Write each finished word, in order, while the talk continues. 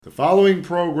The following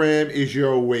program is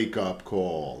your wake-up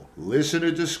call.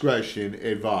 Listener discretion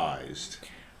advised.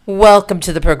 Welcome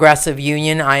to the Progressive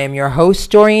Union. I am your host,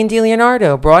 Doreen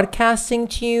DiLeonardo, broadcasting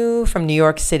to you from New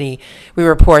York City. We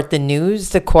report the news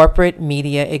the corporate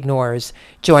media ignores.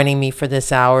 Joining me for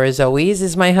this hour, as always,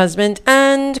 is my husband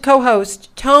and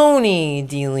co-host, Tony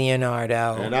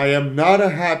DiLeonardo. And I am not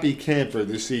a happy camper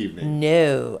this evening.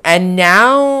 No. And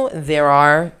now there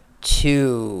are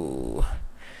two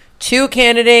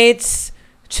candidates,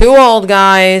 two old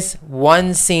guys,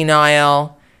 one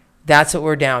senile. That's what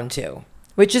we're down to.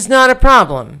 Which is not a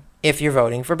problem if you're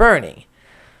voting for Bernie.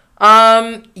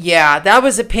 Yeah, that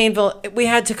was a painful... We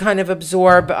had to kind of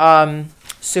absorb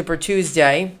Super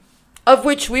Tuesday, of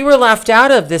which we were left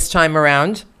out of this time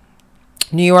around.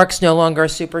 New York's no longer a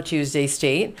Super Tuesday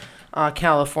state.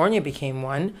 California became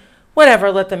one.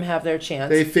 Whatever, let them have their chance.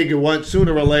 They figure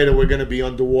sooner or later we're going to be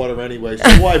underwater anyway,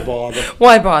 so why bother?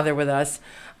 Why bother with us?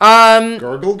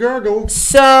 Gurgle, gurgle.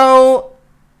 So...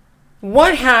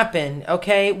 what happened?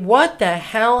 Okay, what the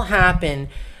hell happened?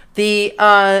 The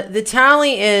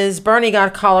tally is Bernie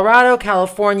got Colorado,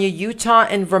 California, Utah,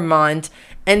 and Vermont,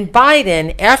 and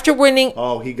Biden, after winning.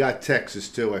 Oh, he got Texas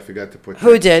too. I forgot to put.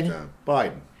 Who Texas did? Down.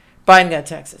 Biden. Biden got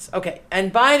Texas. Okay,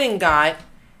 and Biden got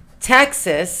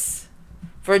Texas,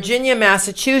 Virginia,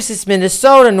 Massachusetts,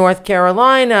 Minnesota, North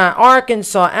Carolina,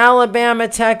 Arkansas, Alabama,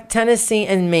 Tennessee,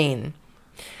 and Maine.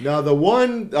 Now the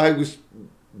one I was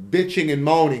bitching and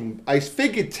moaning, I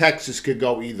figured Texas could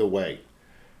go either way.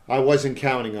 I wasn't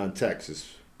counting on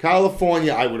Texas.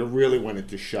 California, I would have really wanted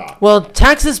to shot. Well,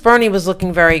 Texas, Bernie was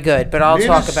looking very good, but I'll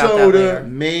talk about that later. Minnesota,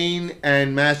 Maine,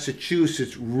 and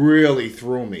Massachusetts really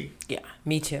threw me. Yeah,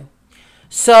 me too.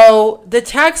 So the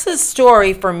Texas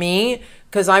story for me,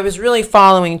 because I was really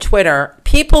following Twitter,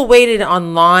 people waited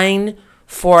online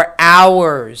for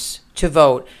hours to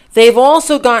vote. They've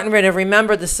also gotten rid of,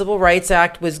 remember, the Civil Rights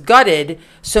Act was gutted,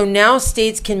 so now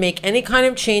states can make any kind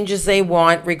of changes they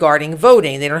want regarding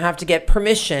voting. They don't have to get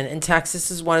permission, and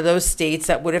Texas is one of those states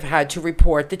that would have had to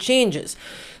report the changes.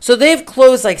 So they've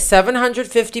closed like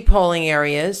 750 polling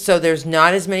areas, so there's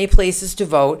not as many places to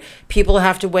vote. People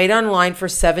have to wait online for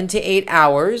 7 to 8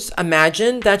 hours.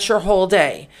 Imagine that's your whole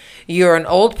day. You're an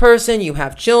old person, you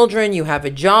have children, you have a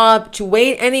job. To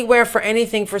wait anywhere for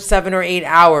anything for 7 or 8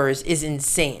 hours is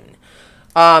insane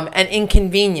and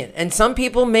inconvenient. And some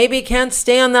people maybe can't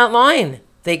stay on that line.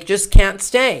 They just can't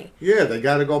stay. Yeah, they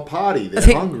got to go potty.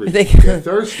 They're hungry. They're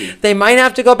thirsty. They might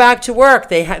have to go back to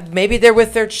work. Maybe they're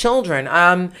with their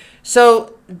children.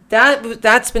 So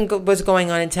was going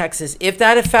on in Texas. If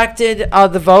that affected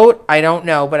the vote, I don't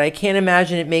know, but I can't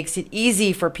imagine it makes it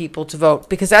easy for people to vote,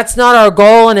 because that's not our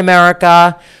goal in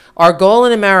America. Our goal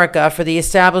in America for the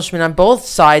establishment on both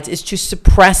sides is to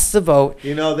suppress the vote,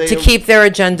 to keep their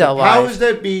agenda alive. Powers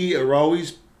that be are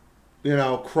always,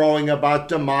 crowing about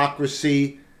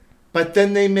democracy, but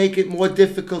then they make it more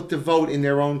difficult to vote in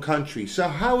their own country. So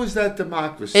how is that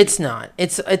democracy? It's not.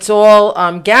 It's all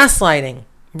gaslighting.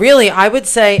 Really, I would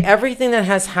say everything that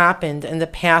has happened in the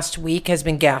past week has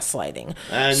been gaslighting.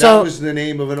 And that was the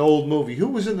name of an old movie. Who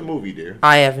was in the movie, dear?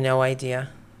 I have no idea.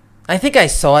 I think I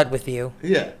saw it with you.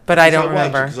 Yeah. But I don't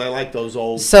remember. Because I like those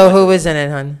old... So who was in it,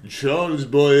 hon? Charles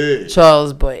Boyer.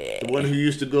 Charles Boyer. The one who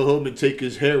used to go home and take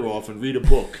his hair off and read a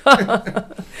book.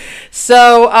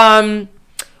 So,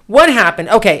 what happened?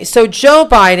 Okay, so Joe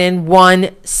Biden won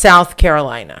South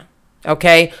Carolina,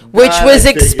 okay, which was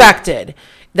expected.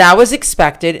 That was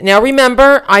expected. Now,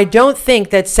 remember, I don't think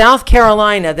that South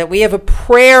Carolina, that we have a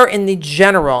prayer in the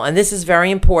general, and this is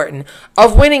very important,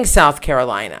 of winning South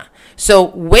Carolina. So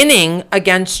winning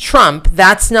against Trump,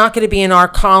 that's not going to be in our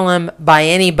column by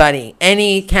anybody,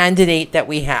 any candidate that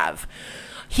we have.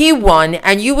 He won,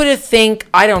 and you would have think,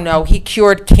 I don't know, he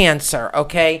cured cancer,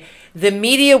 okay? The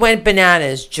media went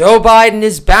bananas. Joe Biden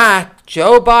is back.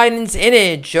 Joe Biden's in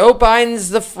it. Joe Biden's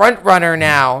the front runner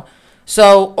now.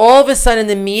 So all of a sudden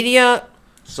the media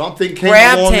something came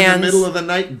along in the middle of the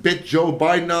night and bit Joe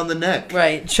Biden on the neck.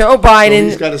 Right. Joe Biden. So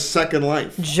he's got a second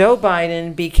life. Joe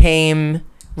Biden became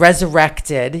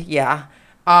resurrected. Yeah.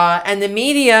 And the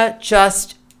media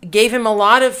just gave him a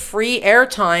lot of free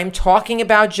airtime talking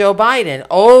about Joe Biden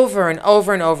over and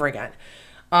over and over again.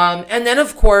 And then,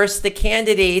 of course, the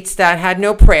candidates that had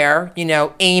no prayer,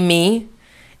 Amy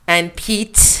and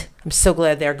Pete. I'm so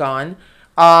glad they're gone.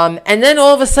 And then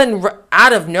all of a sudden,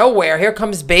 out of nowhere, here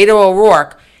comes Beto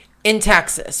O'Rourke in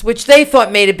Texas, which they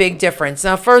thought made a big difference.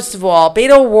 Now, first of all,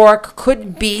 Beto O'Rourke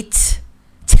couldn't beat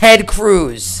Ted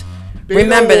Cruz.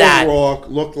 Remember that. Beto O'Rourke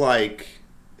looked like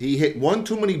He hit one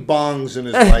too many bongs in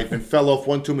his life and fell off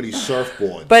one too many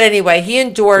surfboards. But anyway, he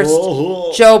endorsed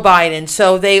Joe Biden.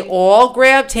 So they all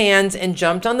grabbed hands and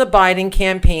jumped on the Biden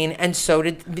campaign, and so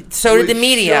did the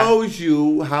media. It shows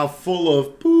you how full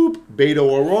of poop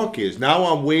Beto O'Rourke is. Now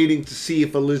I'm waiting to see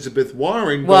if Elizabeth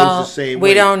Warren goes the same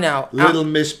way. We don't know. Little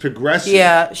Miss Progressive.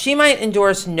 Yeah, she might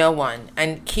endorse no one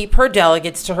and keep her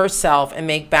delegates to herself and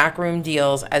make backroom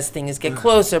deals as things get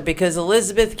closer, because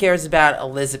Elizabeth cares about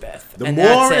Elizabeth. The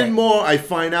more and more I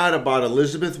find out about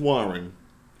Elizabeth Warren,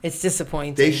 it's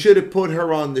disappointing. They should have put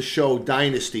her on the show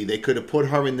Dynasty. They could have put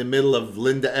her in the middle of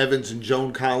Linda Evans and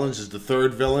Joan Collins as the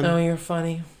third villain. Oh, you're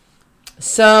funny.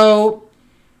 So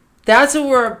that's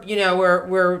what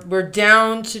we're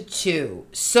down to 2.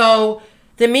 So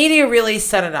the media really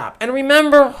set it up. And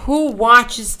remember, who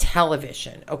watches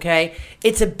television, okay?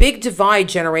 It's a big divide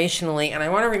generationally. And I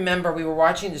want to remember we were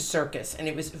watching the circus, and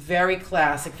it was very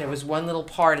classic. There was one little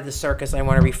part of the circus I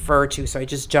want to refer to, so I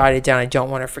just jotted it down. I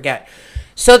don't want to forget.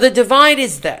 So the divide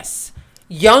is this.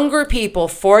 Younger people,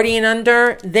 40 and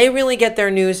under, they really get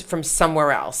their news from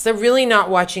somewhere else. They're really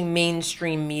not watching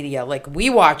mainstream media. Like,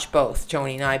 we watch both,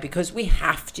 Tony and I, because we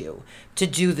have to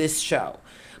do this show.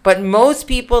 But most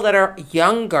people that are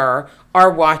younger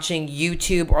are watching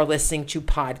YouTube or listening to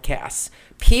podcasts.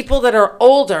 People that are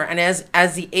older, and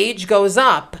as the age goes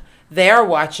up, they're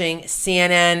watching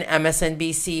CNN,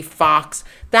 MSNBC, Fox.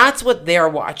 That's what they're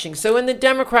watching. So in the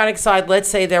Democratic side, let's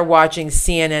say they're watching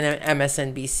CNN and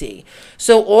MSNBC.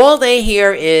 So all they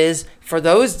hear is, for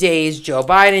those days, Joe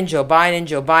Biden, Joe Biden,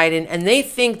 Joe Biden. And they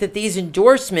think that these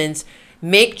endorsements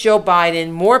make Joe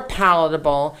Biden more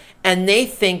palatable, and they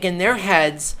think in their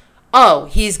heads, oh,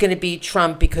 he's going to beat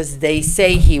Trump because they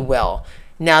say he will.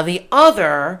 Now, the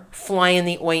other fly in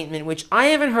the ointment, which I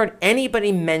haven't heard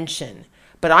anybody mention,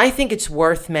 but I think it's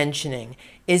worth mentioning,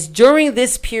 is during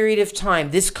this period of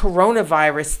time, this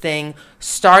coronavirus thing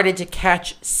started to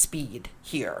catch speed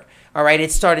here. All right,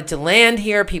 it started to land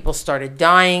here. People started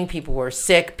dying. People were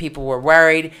sick. People were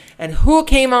worried. And who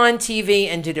came on TV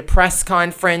and did a press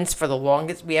conference for the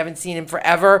longest? We haven't seen him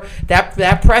forever.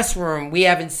 That press room, we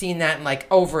haven't seen that in like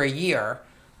over a year.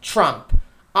 Trump.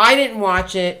 I didn't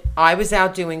watch it. I was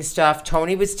out doing stuff.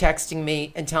 Tony was texting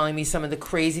me and telling me some of the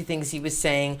crazy things he was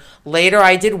saying. Later,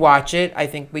 I did watch it. I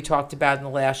think we talked about it in the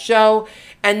last show.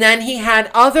 And then he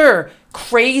had other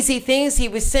crazy things he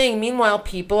was saying. Meanwhile,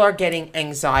 people are getting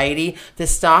anxiety. The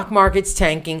stock market's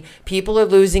tanking. People are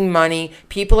losing money.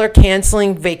 People are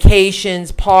canceling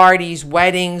vacations, parties,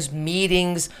 weddings,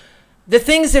 meetings. The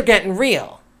things are getting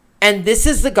real. And this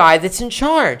is the guy that's in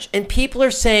charge. And people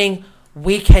are saying,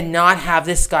 we cannot have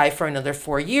this guy for another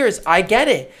 4 years. I get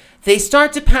it. They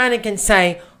start to panic and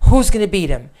say, who's going to beat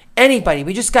him? Anybody.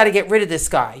 We just got to get rid of this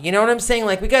guy. You know what I'm saying?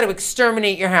 Like, we got to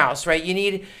exterminate your house, right? You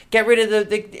need to get rid of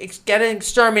get an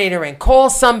exterminator in. Call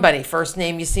somebody. First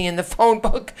name you see in the phone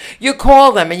book, you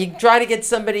call them and you try to get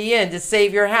somebody in to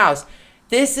save your house.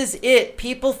 This is it.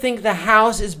 People think the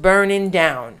house is burning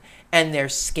down and they're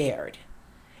scared.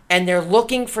 And they're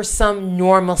looking for some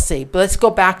normalcy. But let's go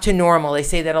back to normal. They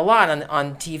say that a lot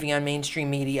on TV, on mainstream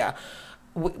media.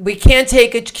 We can't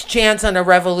take a chance on a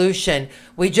revolution.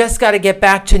 We just got to get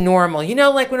back to normal. You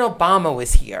know, like when Obama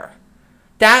was here.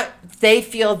 That they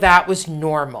feel that was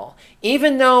normal.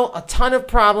 Even though a ton of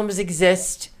problems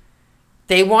exist,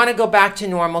 they want to go back to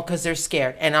normal because they're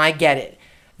scared. And I get it.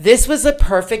 This was a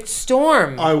perfect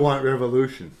storm. I want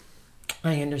revolution.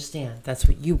 I understand. That's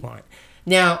what you want.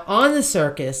 Now, on the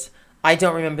circus, I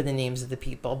don't remember the names of the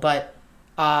people, but...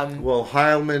 well,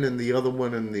 Heilman and the other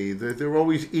one, and they're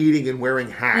always eating and wearing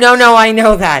hats. No, I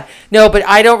know that. No, but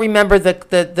I don't remember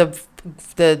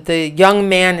the young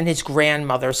man and his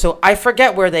grandmother, so I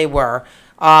forget where they were.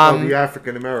 The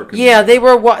African American. Yeah, they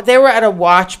were at a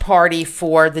watch party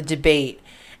for the debate,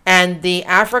 and the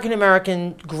African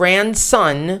American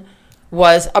grandson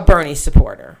was a Bernie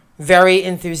supporter. Very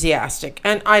enthusiastic.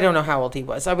 And I don't know how old he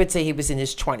was. I would say he was in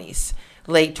his 20s,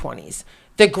 late 20s.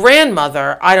 The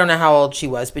grandmother, I don't know how old she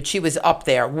was, but she was up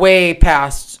there, way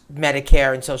past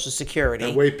Medicare and Social Security.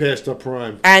 And way past her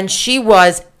prime. And she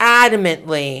was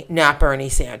adamantly not Bernie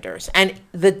Sanders. And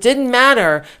it didn't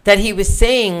matter that he was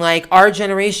saying, like, our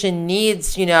generation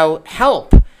needs,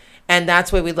 help. And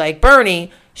that's why we like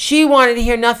Bernie. She wanted to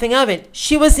hear nothing of it.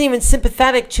 She wasn't even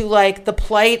sympathetic to, like, the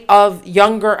plight of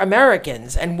younger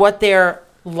Americans and what they're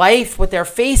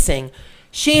facing.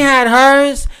 She had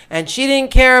hers, and she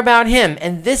didn't care about him.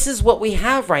 And this is what we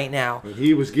have right now. And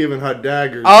he was giving her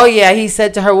daggers. Oh, yeah. He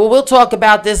said to her, well, we'll talk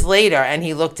about this later. And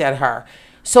he looked at her.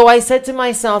 So I said to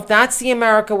myself, that's the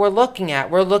America we're looking at.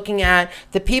 We're looking at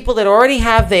the people that already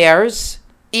have theirs,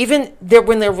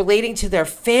 when they're relating to their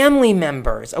family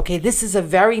members. Okay, this is a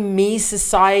very me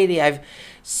society. I've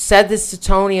said this to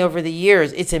Tony over the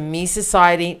years. It's a me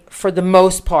society for the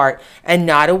most part and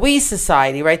not a we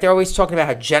society, right? They're always talking about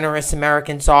how generous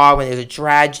Americans are when there's a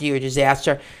tragedy or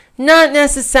disaster. Not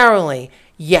necessarily.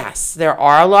 Yes, there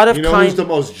are a lot of who's the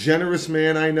most generous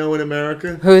man I know in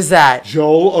America? Who's that?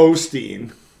 Joel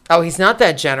Osteen. Oh, he's not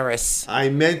that generous. I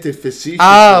meant it facetiously.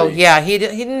 Oh, yeah. He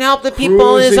didn't help the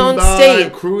people in his own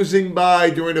state. Cruising by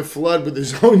during a flood with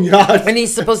his own yacht. And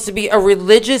he's supposed to be a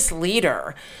religious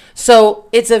leader. So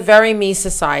it's a very me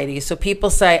society. So people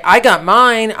say, I got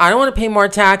mine. I don't want to pay more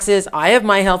taxes. I have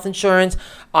my health insurance.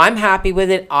 I'm happy with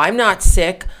it. I'm not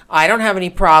sick. I don't have any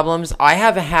problems. I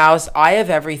have a house. I have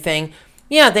everything.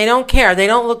 Yeah, they don't care. They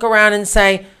don't look around and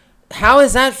say, how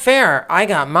is that fair? I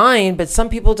got mine, but some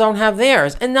people don't have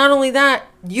theirs. And not only that,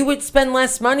 you would spend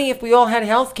less money if we all had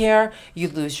health care.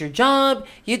 You'd lose your job.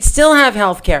 You'd still have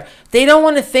health care. They don't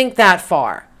want to think that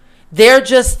far. They're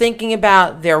just thinking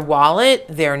about their wallet,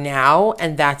 their now,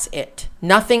 and that's it.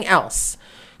 Nothing else.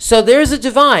 So there's a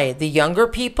divide. The younger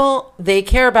people, they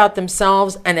care about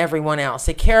themselves and everyone else.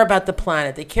 They care about the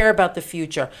planet. They care about the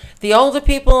future. The older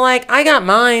people are like, I got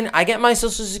mine. I get my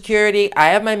Social Security. I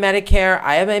have my Medicare.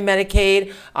 I have my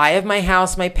Medicaid. I have my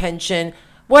house, my pension,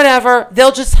 whatever.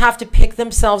 They'll just have to pick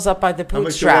themselves up by the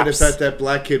bootstraps. How much you want that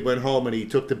black kid went home and he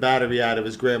took the battery out of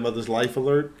his grandmother's Life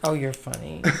Alert? Oh, you're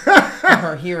funny.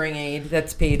 Her hearing aid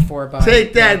that's paid for by...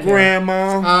 Take that,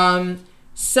 Grandma.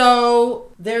 So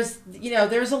there's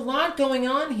a lot going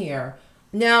on here.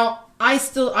 Now, I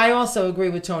also agree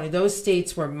with Tony. Those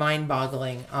states were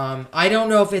mind-boggling. I don't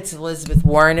know if it's Elizabeth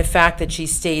Warren, in fact, that she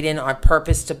stayed in on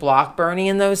purpose to block Bernie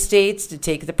in those states to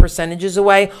take the percentages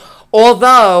away.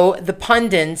 Although the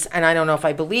pundits, and I don't know if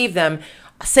I believe them,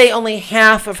 say only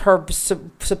half of her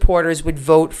supporters would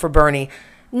vote for Bernie.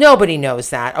 Nobody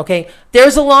knows that, okay?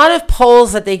 There's a lot of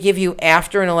polls that they give you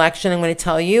after an election. I'm going to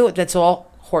tell you that's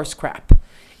all horse crap.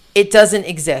 It doesn't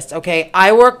exist, okay?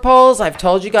 I work polls. I've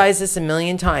told you guys this a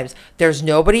million times. There's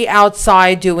nobody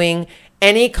outside doing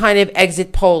any kind of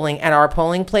exit polling at our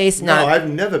polling place. No, I've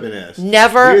never been asked.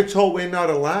 Never. We're told we're not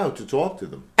allowed to talk to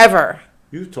them. Ever.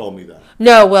 You told me that.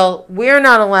 No, well, we're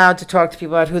not allowed to talk to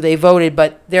people about who they voted,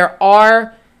 but there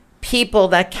are people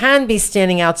that can be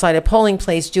standing outside a polling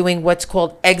place doing what's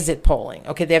called exit polling.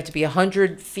 Okay, they have to be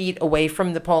 100 feet away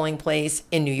from the polling place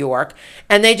in New York,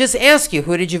 and they just ask you,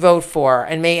 who did you vote for,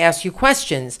 and may ask you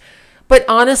questions. But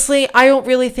honestly, I don't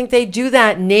really think they do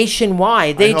that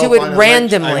nationwide. They do it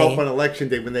randomly. I hope on election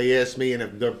day when they ask me, and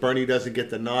if Bernie doesn't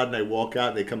get the nod and I walk out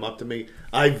and they come up to me,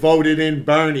 I voted in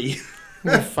Bernie.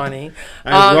 You're funny.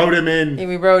 I wrote him in.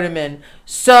 We wrote him in.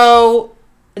 So...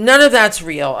 none of that's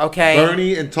real, okay?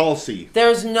 Bernie and Tulsi.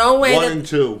 There's no way 1 and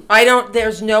 2.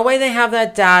 There's no way they have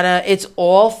that data. It's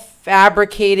all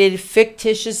fabricated,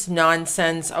 fictitious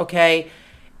nonsense, okay?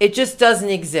 It just doesn't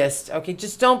exist, okay?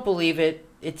 Just don't believe it.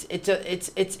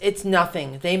 It's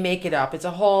nothing. They make it up. It's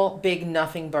a whole big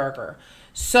nothing burger.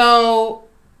 So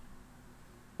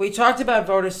we talked about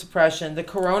voter suppression. The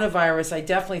coronavirus, I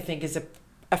definitely think, is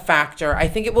a factor. I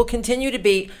think it will continue to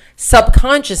be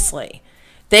subconsciously.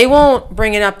 They won't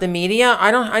bring it up, the media.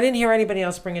 I didn't hear anybody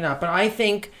else bring it up, but I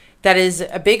think that is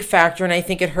a big factor, and I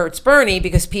think it hurts Bernie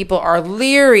because people are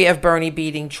leery of Bernie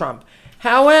beating Trump.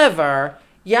 However,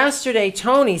 yesterday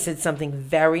Tony said something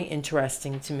very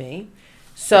interesting to me.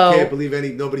 So I can't believe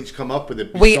nobody's come up with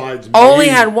it besides me. We only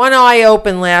had one eye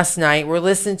open last night. We're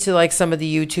listening to like some of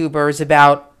the YouTubers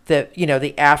about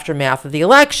the aftermath of the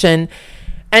election,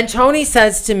 and Tony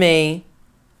says to me,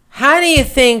 how do you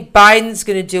think Biden's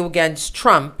going to do against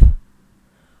Trump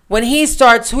when he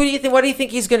starts? What do you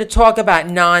think he's going to talk about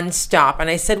nonstop? And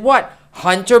I said, what?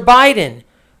 Hunter Biden.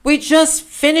 We just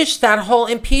finished that whole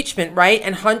impeachment, right?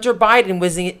 And Hunter Biden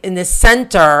was in the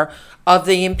center of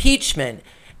the impeachment.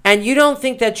 And you don't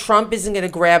think that Trump isn't going to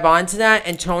grab onto that?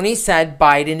 And Tony said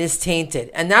Biden is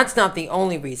tainted. And that's not the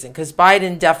only reason, because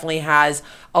Biden definitely has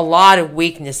a lot of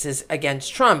weaknesses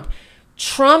against Trump.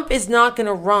 Trump is not going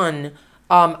to run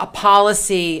a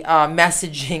policy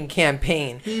messaging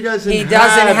campaign. He doesn't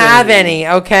have any,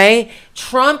 okay?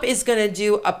 Trump is going to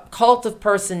do a cult of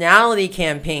personality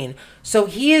campaign. So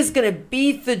he is going to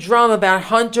beat the drum about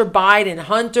Hunter Biden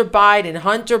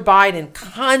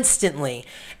constantly.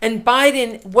 And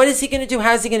Biden, what is he going to do?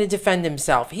 How's he going to defend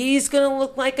himself? He's going to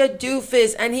look like a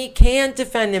doofus, and he can't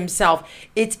defend himself.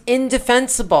 It's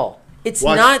indefensible. It's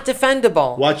not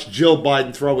defendable. Watch Jill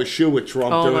Biden throw a shoe at Trump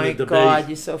during the debate. Oh, my God,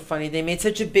 you're so funny. They made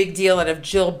such a big deal out of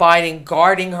Jill Biden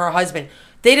guarding her husband.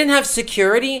 They didn't have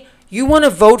security. You want to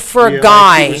vote for a Like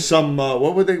guy. he was some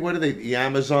what were they? What are they? The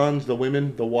Amazons, the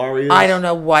women, the warriors. I don't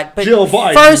know what, but Jill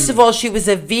Biden. First of all, she was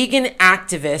a vegan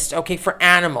activist, okay, for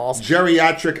animals.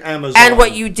 Geriatric Amazon. And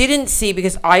what you didn't see,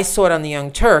 because I saw it on the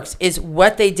Young Turks, is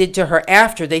what they did to her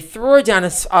after. They threw her down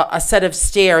a set of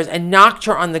stairs and knocked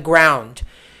her on the ground.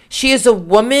 She is a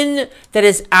woman that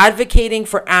is advocating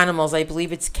for animals. I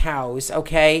believe it's cows,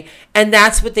 okay? And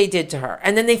that's what they did to her.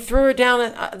 And then they threw her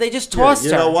down. They just tossed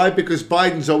her. You know why? Because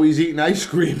Biden's always eating ice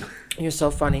cream. You're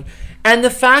so funny. And the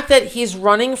fact that he's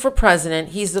running for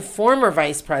president, he's the former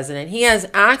vice president. He has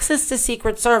access to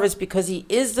Secret Service because he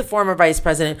is the former vice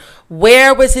president.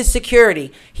 Where was his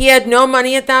security? He had no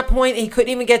money at that point. He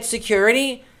couldn't even get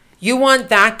security. You want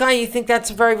that guy? You think that's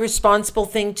a very responsible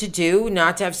thing to do,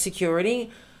 not to have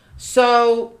security?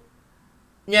 So,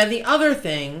 now the other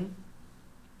thing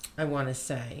I want to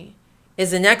say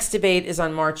is the next debate is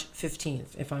on March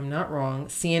 15th, if I'm not wrong,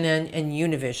 CNN and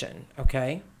Univision,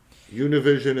 okay?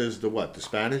 Univision is the what? The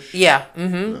Spanish? Yeah.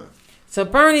 Mm-hmm. So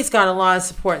Bernie's got a lot of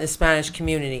support in the Spanish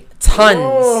community. Tons.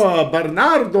 Oh,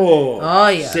 Bernardo. Oh,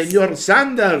 yes. Senor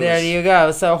Sanders. There you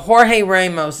go. So Jorge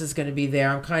Ramos is going to be there.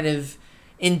 I'm kind of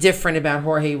indifferent about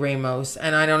Jorge Ramos,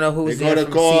 and I don't know who's there They're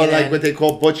from going to call, CNN. like what they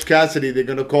call Butch Cassidy, they're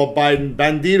going to call Biden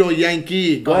Bandido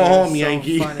Yankee. Go home, so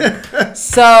Yankee. funny.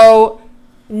 So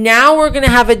now we're going to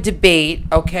have a debate,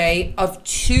 okay, of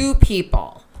two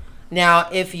people. Now,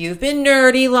 if you've been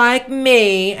nerdy like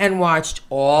me and watched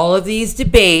all of these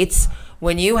debates,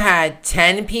 when you had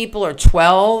 10 people or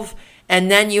 12, and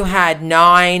then you had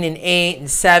 9 and 8 and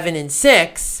 7 and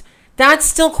 6, that's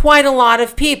still quite a lot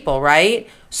of people, right?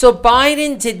 So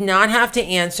Biden did not have to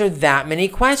answer that many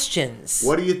questions.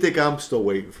 What do you think I'm still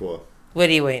waiting for? What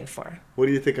are you waiting for? What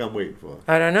do you think I'm waiting for?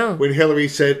 I don't know. When Hillary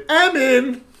said, I'm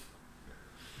in.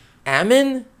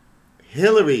 Ammon?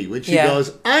 Hillary, when she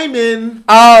goes, I'm in.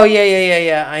 Oh,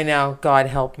 yeah. I know. God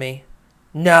help me.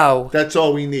 No. That's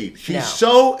all we need. She's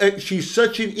such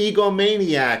an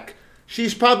egomaniac.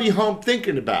 She's probably home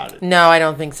thinking about it. No, I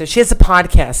don't think so. She has a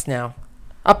podcast now.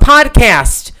 A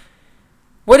podcast.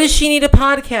 What does she need a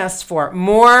podcast for?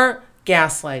 More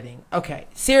gaslighting. Okay,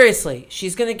 seriously,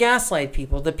 she's going to gaslight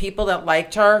people. The people that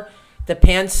liked her, the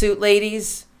pantsuit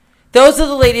ladies. Those are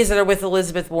the ladies that are with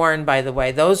Elizabeth Warren, by the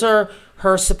way. Those are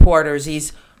her supporters.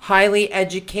 These highly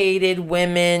educated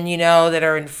women, you know, that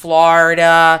are in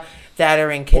Florida, that are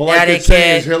in Connecticut. All I can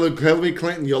say is Hillary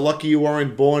Clinton, you're lucky you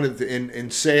weren't born in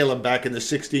Salem back in the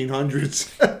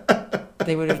 1600s.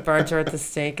 They would have burnt her at the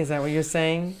stake. Is that what you're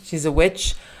saying? She's a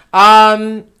witch?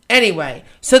 Anyway,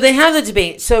 so they have the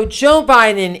debate. So Joe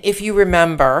Biden, if you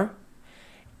remember,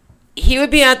 he would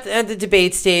be at the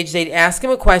debate stage. They'd ask him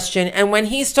a question. And when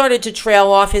he started to trail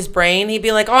off his brain, he'd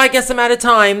be like, oh, I guess I'm out of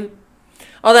time.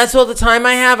 Oh, that's all the time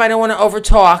I have. I don't want to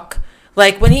overtalk.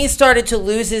 Like when he started to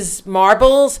lose his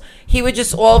marbles, he would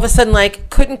just all of a sudden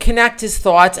couldn't connect his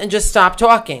thoughts and just stop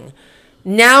talking.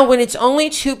 Now, when it's only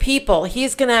two people,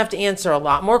 he's going to have to answer a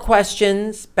lot more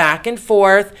questions back and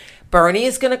forth. Bernie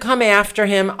is going to come after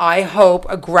him, I hope,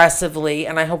 aggressively.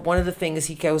 And I hope one of the things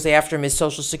he goes after him is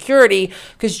Social Security,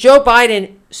 because Joe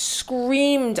Biden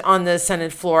screamed on the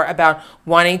Senate floor about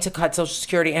wanting to cut Social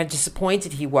Security and how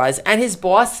disappointed he was. And his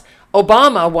boss,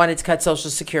 Obama, wanted to cut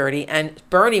Social Security, and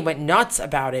Bernie went nuts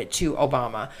about it to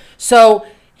Obama. So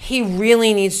he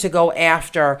really needs to go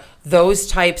after those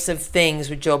types of things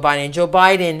with Joe Biden. Joe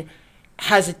Biden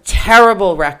has a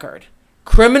terrible record.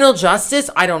 Criminal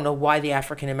justice, I don't know why the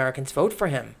African Americans vote for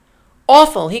him.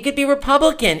 Awful. He could be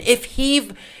Republican. If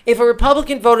a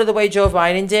Republican voted the way Joe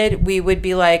Biden did, we would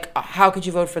be like, how could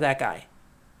you vote for that guy?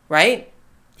 Right?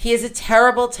 He has a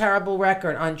terrible, terrible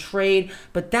record on trade.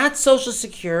 But that Social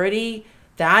Security,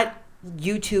 that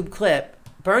YouTube clip,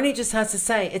 Bernie just has to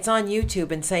say, it's on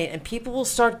YouTube, and say it, and people will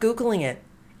start Googling it.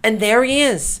 And there he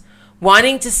is,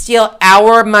 wanting to steal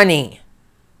our money.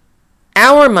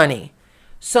 Our money.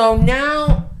 So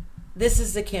now, this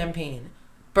is the campaign.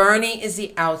 Bernie is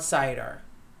the outsider.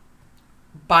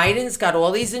 Biden's got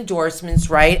all these endorsements,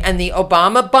 right? And the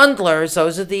Obama bundlers,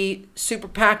 those are the super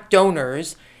PAC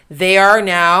donors, they are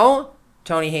now,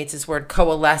 Tony hates this word,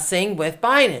 coalescing with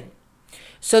Biden.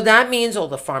 So that means all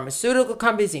the pharmaceutical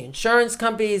companies, the insurance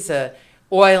companies, the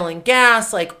oil and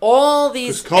gas, all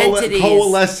these entities.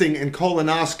 Coalescing and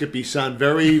colonoscopy sound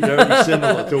very, very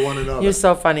similar to one another. You're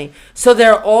so funny. So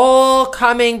they're all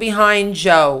coming behind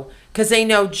Joe because they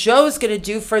know Joe's going to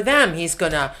do for them. He's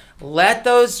going to let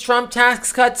those Trump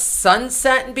tax cuts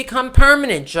sunset and become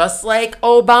permanent, just like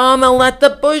Obama let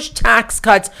the Bush tax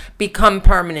cuts become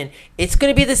permanent. It's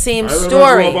going to be the same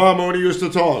story. I remember Obama when he used to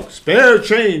talk. Spare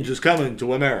change is coming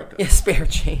to America. Yeah, spare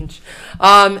change.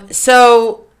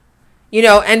 So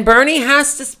And Bernie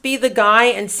has to be the guy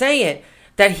and say it,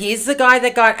 that he's the guy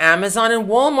that got Amazon and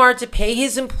Walmart to pay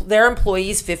their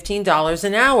employees $15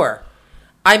 an hour.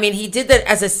 I mean, he did that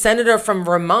as a senator from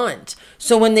Vermont.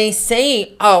 So when they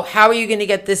say, oh, how are you going to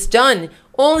get this done?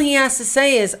 All he has to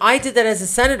say is, I did that as a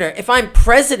senator. If I'm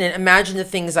president, imagine the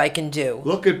things I can do.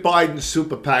 Look at Biden's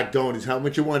super PAC donors. How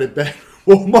much you want to bet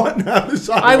Walmart and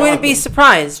Amazon? I wouldn't be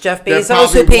surprised. Jeff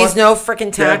Bezos, who pays no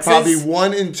freaking taxes. They're probably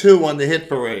 1 and 2 on the hit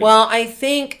parade. Well,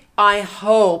 I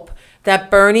hope that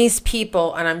Bernie's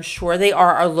people, and I'm sure they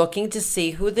are looking to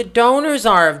see who the donors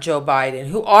are of Joe Biden.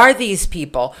 Who are these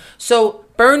people? So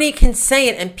Bernie can say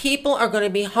it, and people are going to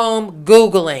be home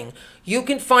Googling. You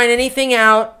can find anything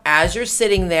out as you're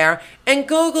sitting there and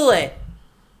Google it.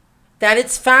 That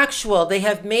it's factual. They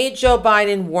have made Joe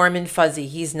Biden warm and fuzzy.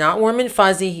 He's not warm and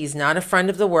fuzzy. He's not a friend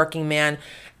of the working man.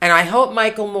 And I hope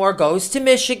Michael Moore goes to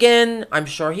Michigan. I'm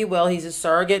sure he will. He's a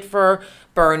surrogate for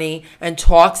Bernie, and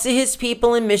talks to his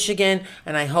people in Michigan.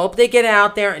 And I hope they get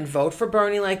out there and vote for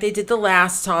Bernie like they did the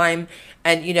last time.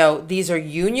 And, these are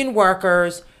union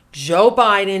workers. Joe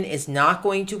Biden is not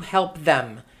going to help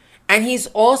them. And he's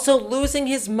also losing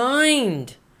his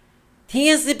mind. He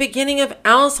is the beginning of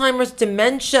Alzheimer's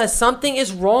dementia. Something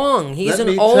is wrong. He's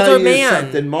an older man.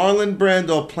 Something. Marlon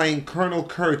Brando playing Colonel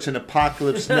Kurtz in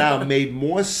Apocalypse Now made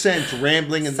more sense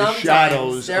rambling in the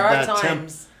shadows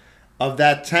of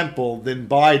that temple than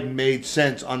Biden made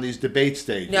sense on these debate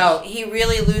stages. No, he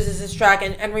really loses his track.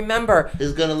 And remember,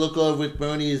 he's going to look over at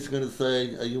Bernie. He's going to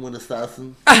say, are you an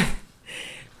assassin?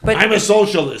 But I'm a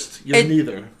socialist. You're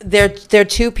neither. They're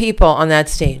two people on that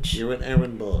stage. You're an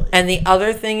errand boy. And the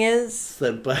other thing is,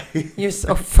 said by you're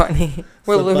so funny.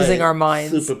 We're losing our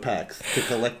minds. Super PACs to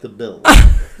collect the bill.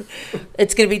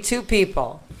 It's going to be two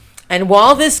people. And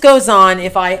while this goes on,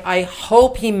 if I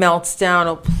hope he melts down,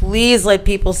 oh, please let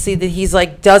people see that he's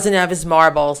doesn't have his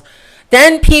marbles.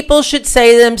 Then people should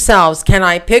say to themselves, can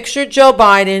I picture Joe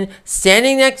Biden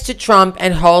standing next to Trump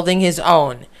and holding his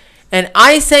own? And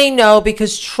I say no,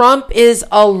 because Trump is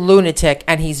a lunatic,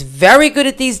 and he's very good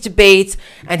at these debates,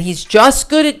 and he's just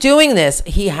good at doing this.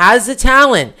 He has the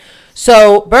talent.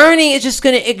 So Bernie is just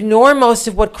going to ignore most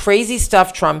of what crazy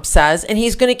stuff Trump says, and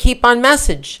he's going to keep on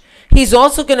message. He's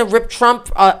also going to rip Trump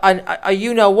a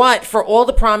you-know-what for all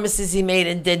the promises he made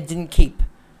and didn't keep.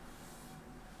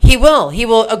 He will. He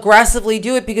will aggressively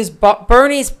do it because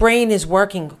Bernie's brain is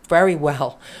working very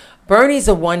well. Bernie's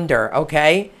a wonder,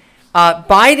 okay?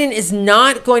 Biden is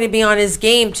not going to be on his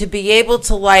game to be able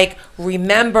to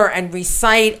remember and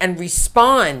recite and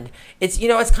respond. It's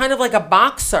kind of like a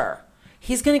boxer.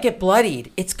 He's going to get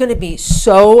bloodied. It's going to be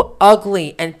so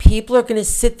ugly, and people are going to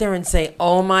sit there and say,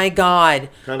 "Oh my God,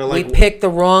 we picked the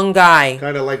wrong guy."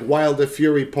 Kind of like Wilder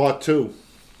Fury Part 2.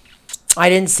 I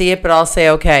didn't see it, but I'll say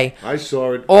okay. I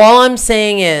saw it. All I'm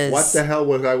saying is, what the hell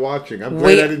was I watching? I'm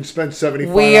glad I didn't spend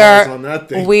 $75 on that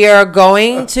thing. We are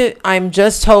going to, I'm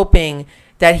just hoping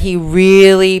that he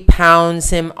really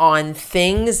pounds him on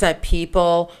things that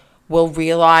people will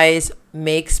realize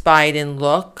makes Biden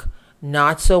look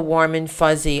not so warm and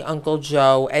fuzzy, Uncle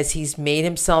Joe, as he's made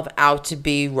himself out to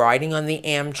be, riding on the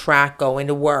Amtrak, going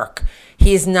to work.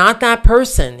 He is not that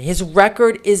person. His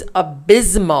record is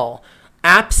abysmal.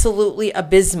 Absolutely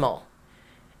abysmal.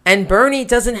 And Bernie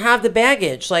doesn't have the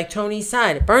baggage, like Tony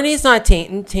said. Bernie's not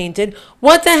tainted.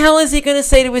 What the hell is he going to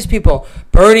say to his people?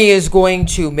 Bernie is going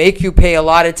to make you pay a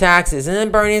lot of taxes. And then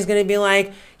Bernie is going to be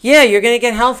like, yeah, you're going to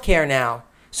get health care now.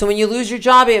 So when you lose your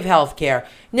job, you have health care.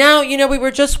 Now, we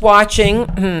were just watching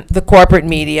the corporate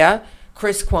media,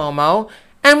 Chris Cuomo,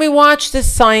 and we watched this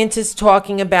scientist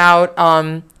talking about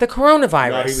the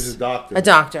coronavirus. No, he was a doctor. A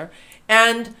doctor.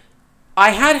 And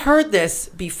I had heard this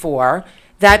before,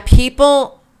 that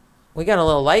people, we got a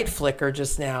little light flicker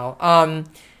just now.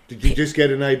 Did you just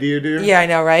get an idea, dear? Yeah, I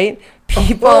know, right?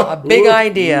 People, a big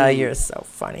idea. You're so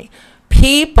funny.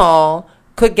 People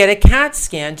could get a CAT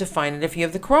scan to find out if you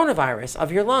have the coronavirus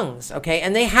of your lungs, okay?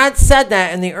 And they had said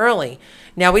that in the early.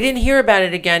 Now, we didn't hear about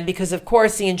it again because, of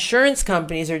course, the insurance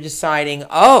companies are deciding,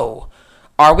 oh,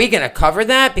 are we going to cover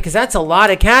that? Because that's a lot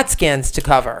of CAT scans to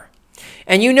cover.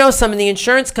 And some of the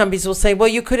insurance companies will say, well,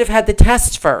 you could have had the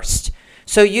test first.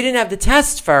 So you didn't have the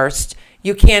test first,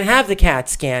 you can't have the CAT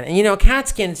scan. And a CAT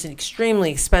scan is an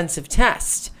extremely expensive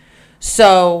test.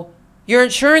 So your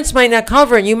insurance might not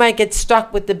cover it, you might get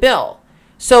stuck with the bill.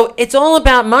 So it's all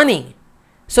about money.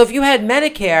 So if you had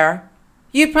Medicare,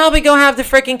 you'd probably go have the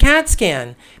freaking CAT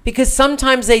scan. Because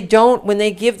sometimes they don't, when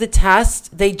they give the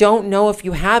test, they don't know if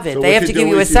you have it. So they have to give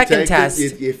you a second test.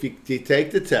 If you take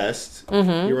the test,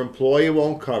 your employer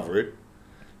won't cover it.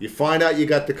 You find out you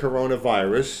got the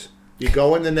coronavirus. You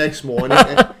go in the next morning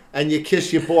and you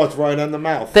kiss your boss right on the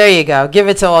mouth. There you go. Give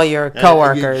it to all your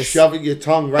coworkers. And you shove it your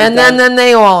tongue right and down. And then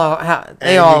they all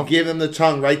you give him the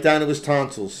tongue right down to his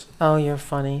tonsils. Oh, you're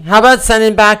funny. How about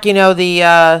sending back,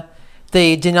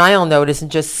 the denial notice and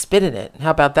just spit in it?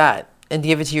 How about that? And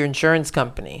give it to your insurance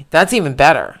company. That's even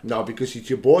better. No, because it's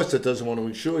your boss that doesn't want to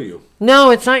insure you.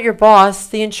 No, it's not your boss.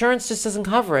 The insurance just doesn't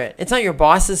cover it. It's not your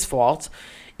boss's fault.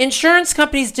 Insurance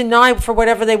companies deny for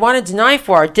whatever they want to deny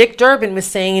for. Dick Durbin was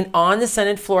saying on the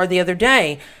Senate floor the other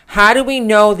day, how do we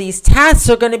know these tests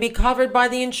are going to be covered by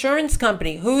the insurance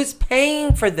company? Who's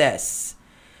paying for this?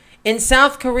 In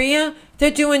South Korea,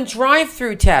 they're doing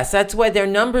drive-through tests. That's why their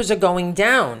numbers are going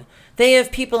down. They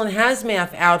have people in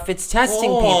hazmat outfits testing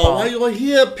people. While you're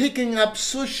here picking up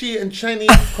sushi and Chinese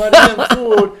Korean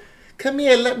food, come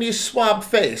here, let me swab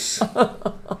face.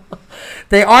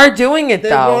 They are doing it,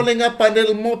 They're rolling up a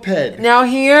little moped. Now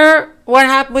here, what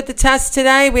happened with the test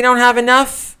today? We don't have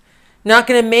enough. Not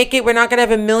going to make it. We're not going to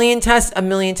have a million tests.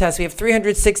 We have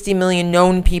 360 million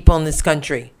known people in this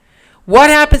country. What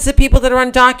happens to people that are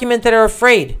undocumented that are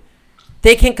afraid?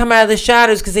 They can't come out of the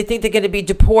shadows because they think they're going to be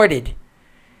deported.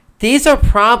 These are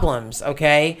problems,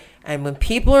 okay? And when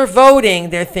people are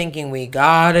voting, they're thinking, we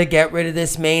got to get rid of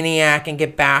this maniac and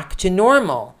get back to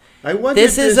normal.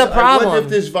 This is a problem. I wonder if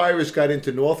this virus got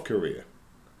into North Korea.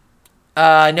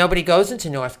 Nobody goes into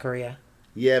North Korea.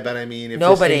 Yeah, but I mean, if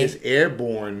nobody. This thing is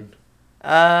airborne...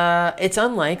 it's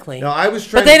unlikely. No,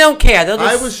 but they don't care.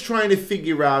 I was trying to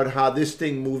figure out how this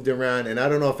thing moved around, and I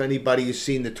don't know if anybody has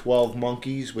seen the 12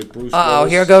 Monkeys with Bruce Willis.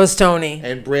 Here goes Tony.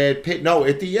 And Brad Pitt. No,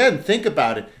 at the end, think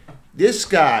about it. This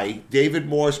guy, David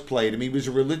Morse, played him. He was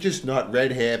a religious nut,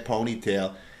 red hair,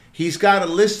 ponytail. He's got a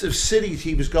list of cities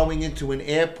he was going into in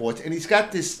airports, and he's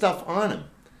got this stuff on him.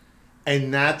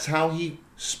 And that's how he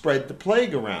spread the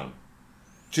plague around.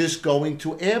 Just going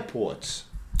to airports.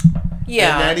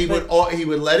 Yeah. And then he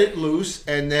would let it loose,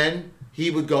 and then he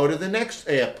would go to the next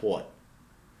airport.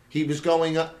 He was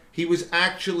going up. He was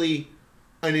actually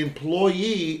an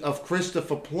employee of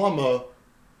Christopher Plummer,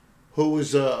 who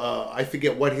was I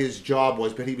forget what his job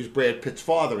was, but he was Brad Pitt's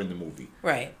father in the movie.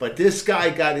 Right. But this guy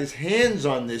got his hands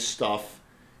on this stuff,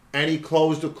 and he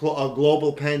closed a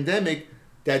global pandemic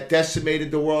that decimated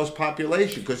the world's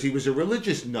population because he was a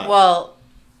religious nut. Well,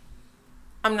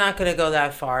 I'm not going to go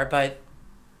that far, but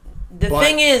the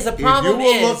problem is... If you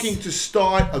were looking to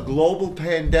start a global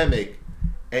pandemic,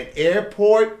 an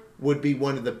airport would be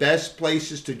one of the best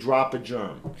places to drop a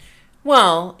germ.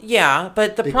 Well, yeah,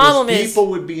 but the problem is... people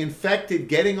would be infected,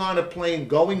 getting on a plane,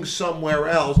 going somewhere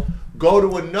else, go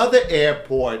to another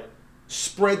airport,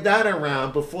 spread that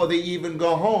around before they even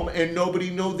go home, and nobody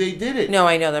knew they did it. No,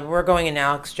 I know that. We're going in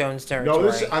Alex Jones territory.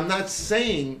 No, I'm not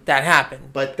saying... that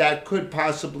happened. But that could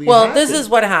possibly happen. Well, this is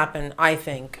what happened, I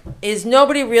think, is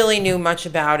nobody really knew much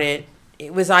about it.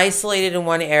 It was isolated in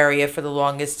one area for the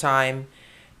longest time.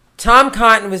 Tom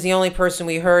Cotton was the only person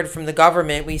we heard from the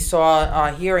government. We saw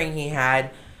a hearing he had,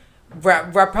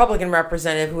 Republican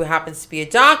representative who happens to be a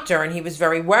doctor, and he was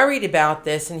very worried about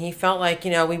this, and he felt like,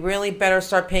 we really better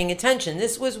start paying attention.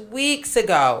 This was weeks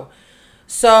ago.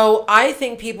 So I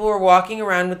think people were walking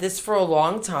around with this for a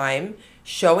long time,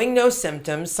 showing no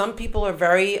symptoms. Some people are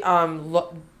very,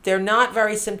 they're not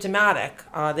very symptomatic.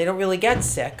 They don't really get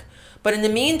sick. But in the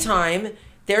meantime...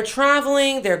 they're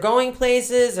traveling, they're going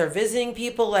places, they're visiting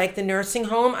people like the nursing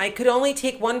home. I could only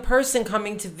take one person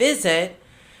coming to visit,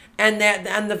 and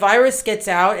the virus gets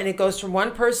out, and it goes from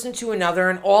one person to another,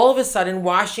 and all of a sudden,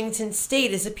 Washington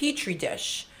State is a petri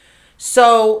dish.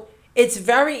 So it's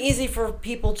very easy for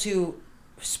people to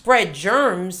spread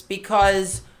germs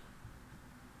because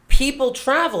people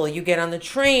travel. You get on the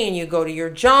train, you go to your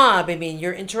job. I mean,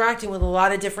 you're interacting with a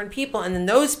lot of different people, and then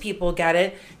those people get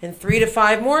it, and 3 to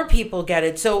 5 more people get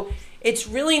it. So it's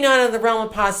really not in the realm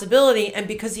of possibility. And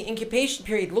because the incubation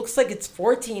period looks like it's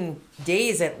 14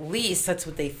 days at least, that's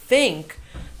what they think.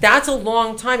 That's a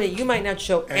long time that you might not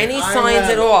show any signs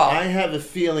at all. I have a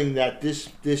feeling that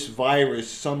this virus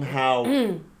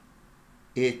somehow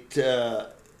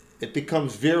it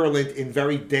becomes virulent in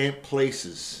very damp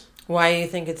places. Why do you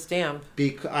think it's damp?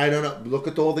 I don't know. Look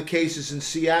at all the cases in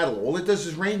Seattle. All it does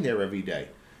is rain there every day.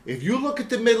 If you look at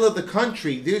the middle of the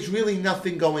country, there's really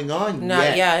nothing going on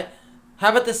Not yet. How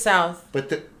about the South?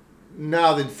 But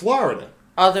now in Florida.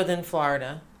 Other than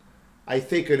Florida. I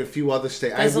think in a few other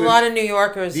states. There's a lot of New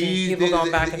Yorkers and people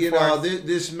going back and forth.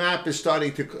 This map is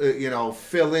starting to,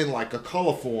 fill in like a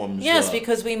colorform. Yes,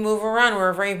 because we move around. We're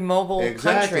a very mobile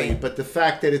country. But the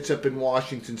fact that it's up in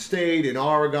Washington State, in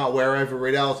Oregon, wherever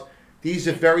else, these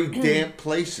are very damp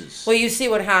places. Well, you see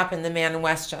what happened, the man in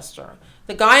Westchester.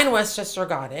 The guy in Westchester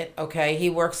got it, okay? He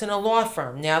works in a law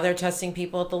firm. Now they're testing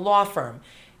people at the law firm.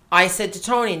 I said to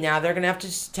Tony, now they're going to have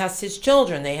to test his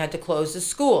children. They had to close the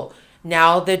school.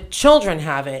 Now the children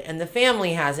have it and the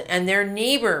family has it. And their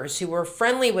neighbors who were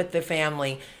friendly with the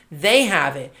family, they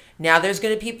have it. Now there's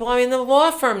going to be people in the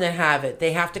law firm that have it.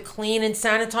 They have to clean and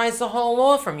sanitize the whole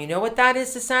law firm. You know what that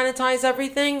is to sanitize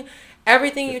everything?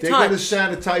 Everything you touch. If they're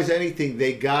going to sanitize anything,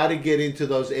 they got to get into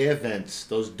those air vents,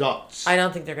 those ducts. I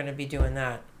don't think they're going to be doing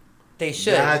that. They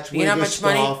should. That's where you know how the much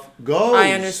stuff money? goes.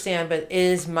 I understand, but it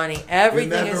is money.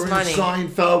 Everything is money. Remember in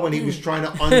Seinfeld when he was trying to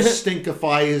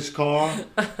unstinkify his car,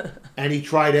 and he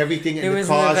tried everything, and the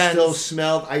car still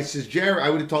smelled? I says, Jerry, I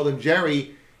would have told him,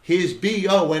 Jerry, his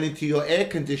BO went into your air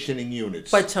conditioning units.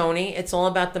 But Tony, it's all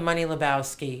about the money,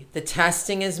 Lebowski. The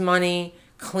testing is money.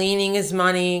 Cleaning is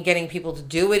money. Getting people to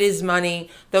do it is money.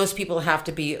 Those people have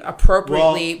to be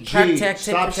appropriately protected.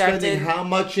 Stop spending how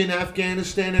much in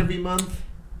Afghanistan every month?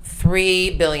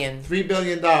 $3 billion. $3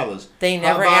 billion. They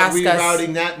never ask us. How about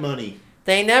rerouting that money?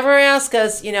 They never ask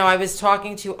us. You know, I was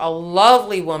talking to a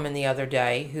lovely woman the other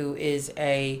day who is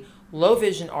a low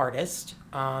vision artist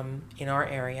in our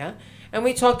area. And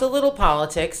we talked a little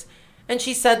politics. And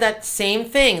she said that same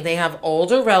thing. They have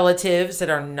older relatives that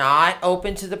are not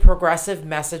open to the progressive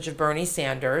message of Bernie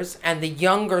Sanders, and the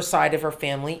younger side of her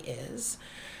family is.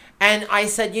 And I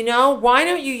said, you know, why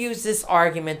don't you use this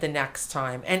argument the next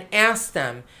time and ask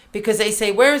them? Because they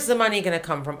say, where's the money going to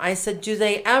come from? I said, do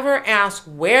they ever ask,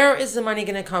 where is the money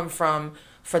going to come from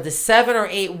for the 7 or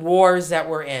 8 wars that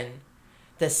we're in?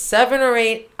 The 7 or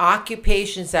 8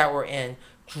 occupations that we're in,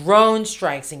 drone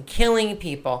strikes and killing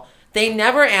people. They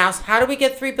never ask, how do we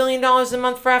get $3 billion a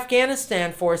month for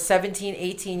Afghanistan for 17,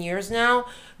 18 years now?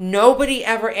 Nobody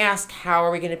ever asks, how are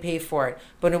we going to pay for it?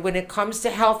 But when it comes to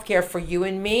healthcare for you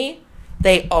and me,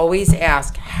 they always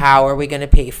ask, how are we going to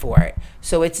pay for it?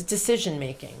 So it's decision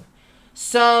making.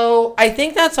 So I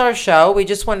think that's our show. We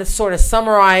just want to sort of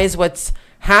summarize what's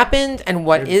happened and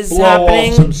what is happening. Blow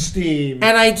off some steam.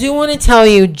 And I do want to tell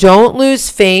you, don't lose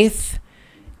faith.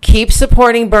 Keep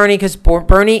supporting Bernie, because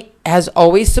Bernie has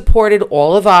always supported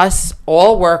all of us,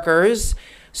 all workers.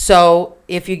 So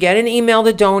if you get an email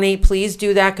to donate, please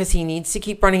do that, because he needs to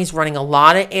keep running. He's running a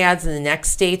lot of ads in the next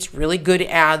states, really good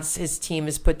ads his team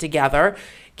has put together.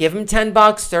 Give him $10,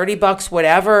 $30,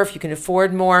 whatever, if you can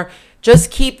afford more.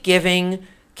 Just keep giving.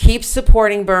 Keep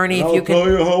supporting Bernie. I'll tell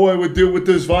you how I would deal with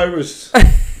this virus.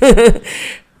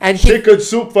 And chicken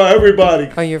soup for everybody.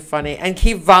 Oh, you're funny. And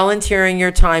keep volunteering your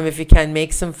time if you can.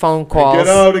 Make some phone calls. And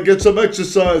get out and get some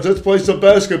exercise. Let's play some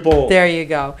basketball. There you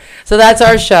go. So that's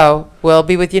our show. We'll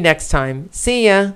be with you next time. See ya.